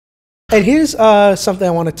And here's something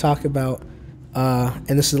I want to talk about,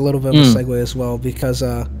 and this is a little bit of a segue as well, because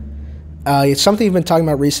it's something you've been talking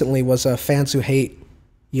about recently was fans who hate,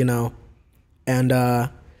 you know, and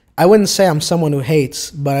I wouldn't say I'm someone who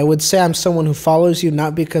hates, but I would say I'm someone who follows you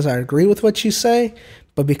not because I agree with what you say,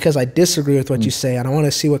 but because I disagree with what you say, and I want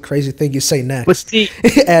to see what crazy thing you say next. But see,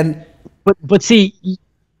 and but see,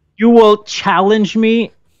 you will challenge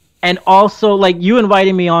me, and also like you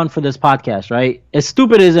inviting me on for this podcast, right? As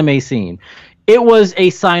stupid as it may seem, it was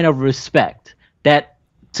a sign of respect. That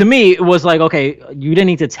to me, it was like, okay, you didn't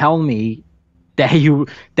need to tell me that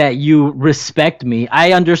you respect me.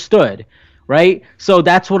 I understood. Right? So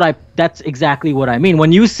that's exactly what I mean.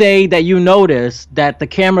 When you say that you noticed that the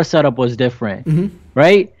camera setup was different,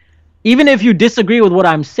 right? Even if you disagree with what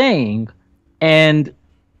I'm saying and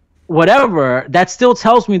whatever, that still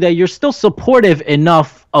tells me that you're still supportive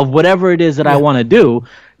enough of whatever it is that I want to do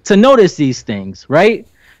to notice these things, right?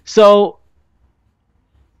 So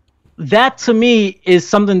that to me is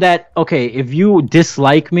something that, okay, if you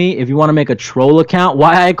dislike me, if you want to make a troll account,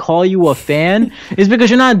 why I call you a fan is because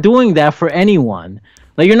you're not doing that for anyone.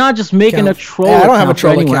 Like, you're not just making a troll account. I don't have a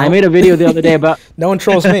troll account. I made a video the other day about no one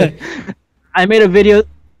trolls me. I made a video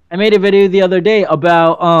the other day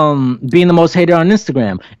about being the most hated on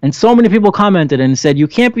Instagram, and so many people commented and said you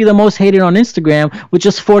can't be the most hated on Instagram with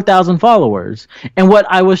just 4,000 followers. And what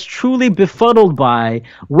I was truly befuddled by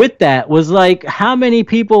with that was like, how many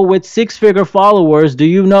people with 6-figure followers do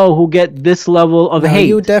you know who get this level of hate?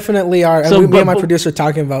 You definitely are. And me and my producer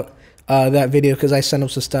talking about that video, because I sent him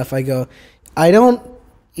some stuff. I go,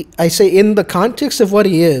 I say in the context of what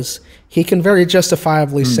he is, he can very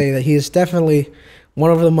justifiably say that he is definitely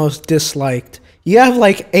one of the most disliked. You have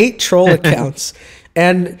like 8 troll accounts,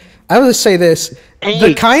 and I would say this: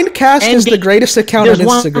 the KindCast is the greatest account on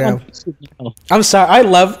Instagram. I'm sorry, I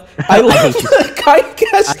love the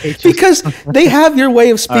KindCast because they have your way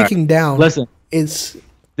of speaking down. Listen,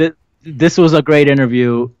 this was a great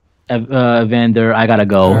interview, Evander. I gotta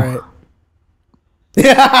go. All right.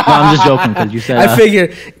 No, I'm just joking because you said. I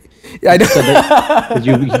figured. I know.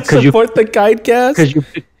 Could you support the KindCast?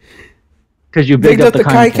 Because you bigged up the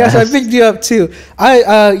KindCast. I bigged you up too.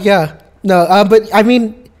 But I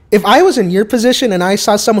mean, if I was in your position and I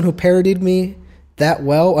saw someone who parodied me that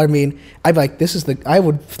well, I mean, I'd be like, I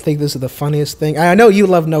would think this is the funniest thing. I know you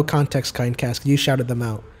love No Context KindCast. You shouted them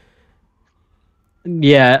out.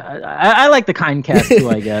 Yeah, I like the KindCast too,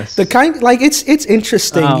 I guess. It's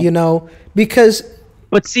interesting, you know, because.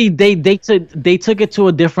 But see, they took it to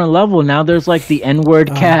a different level. Now there's like the N-word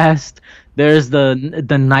cast. There's the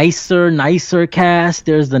nicer cast.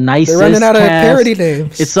 There's the nicest. They're running out of cast. parody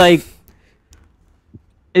names. It's like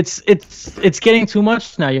it's getting too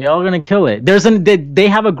much now. Y'all gonna kill it. They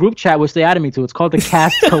have a group chat which they added me to. It's called the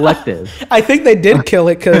Cast Collective. I think they did kill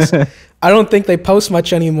it because I don't think they post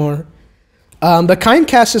much anymore. The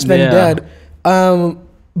KindCast has been dead.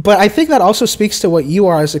 But I think that also speaks to what you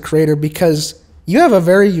are as a creator, because you have a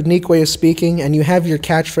very unique way of speaking, and you have your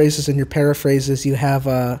catchphrases and your paraphrases. You have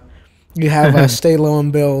stay low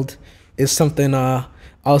and build is something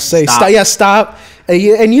I'll say. Stop.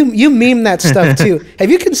 And you meme that stuff too. Have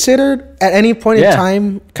you considered at any point in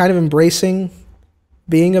time kind of embracing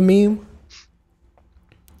being a meme?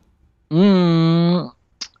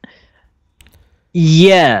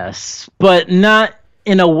 Yes, but not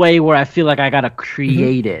in a way where I feel like I gotta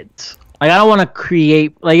create it. Like, I don't want to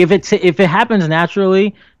create. Like, if it happens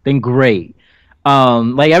naturally, then great.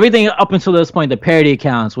 Like everything up until this point, the parody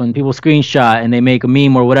accounts, when people screenshot and they make a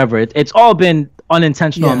meme or whatever, it's all been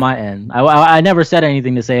unintentional on my end. I never said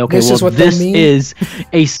anything to say, okay, this is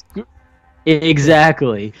a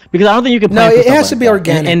exactly, because I don't think you can plan it has to be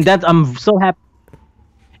organic, and that I'm so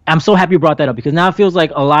happy you brought that up, because now it feels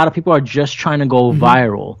like a lot of people are just trying to go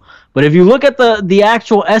viral. But if you look at the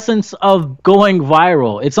actual essence of going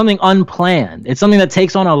viral, it's something unplanned. It's something that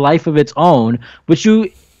takes on a life of its own, which you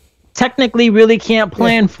technically really can't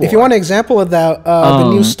plan for. If you want an example of that, the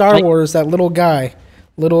new Star Wars, that little guy,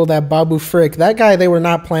 that Babu Frick, that guy, they were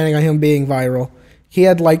not planning on him being viral. He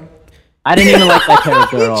had like... I didn't even like that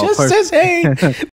character at all. He just says, hey,